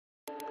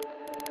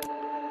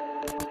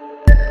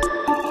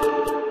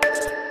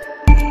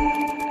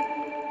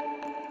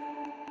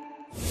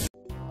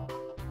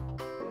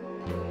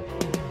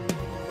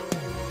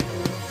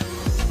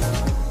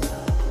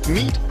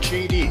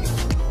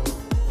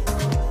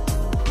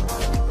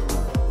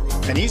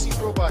An easy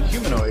robot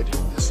humanoid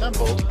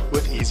assembled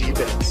with easy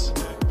bits.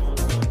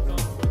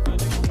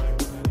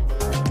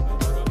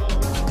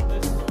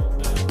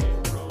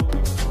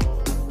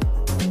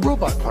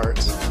 Robot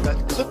parts that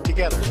clip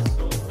together.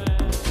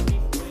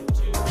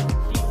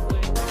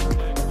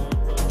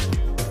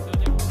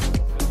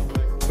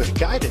 With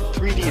guided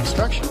 3D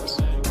instructions.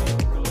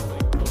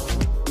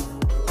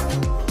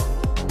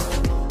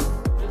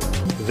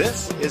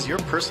 This is your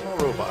personal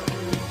robot.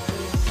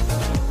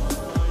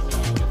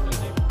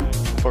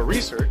 For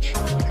research,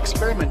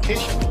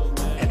 experimentation,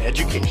 and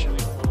education.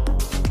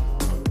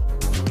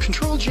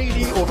 Control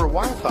JD over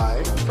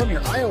Wi-Fi from your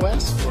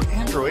iOS or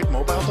Android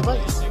mobile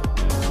device.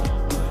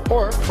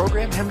 Or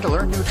program him to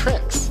learn new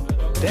tricks,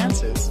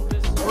 dances,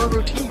 or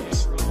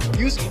routines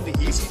using the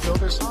Easy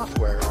Builder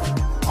software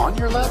on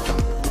your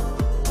laptop.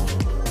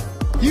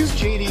 Use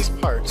JD's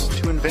parts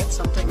to invent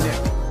something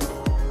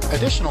new.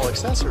 Additional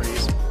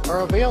accessories are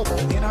available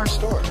in our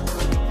store.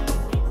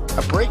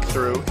 A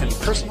breakthrough in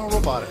personal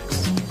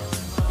robotics.